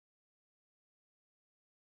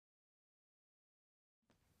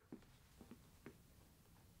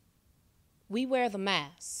We Wear the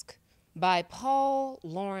Mask by Paul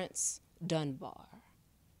Laurence Dunbar.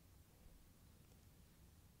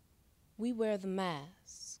 We wear the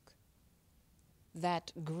mask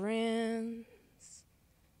that grins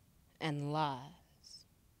and lies.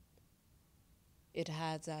 It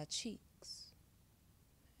hides our cheeks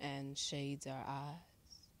and shades our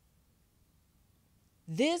eyes.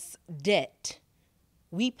 This debt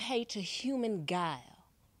we pay to human guile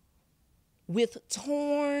with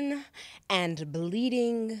torn and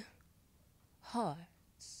bleeding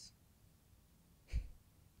hearts.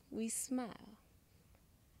 We smile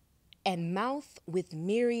and mouth with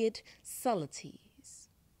myriad subtleties.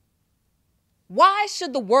 Why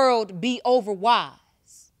should the world be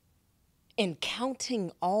overwise in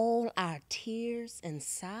counting all our tears and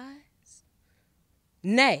sighs?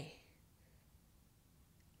 Nay,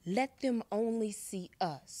 let them only see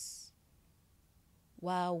us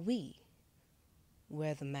while we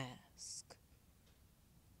wear the mask.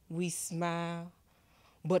 We smile,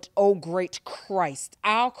 but, O great Christ,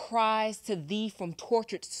 our cries to thee from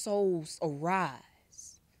tortured souls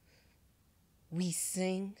arise. We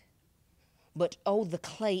sing, but, oh, the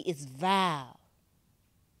clay is vile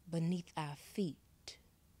beneath our feet,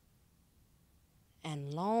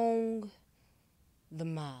 and long the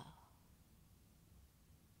mile.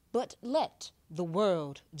 But let the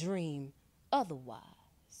world dream otherwise.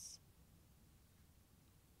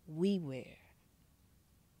 We wear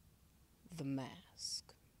the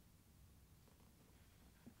mask.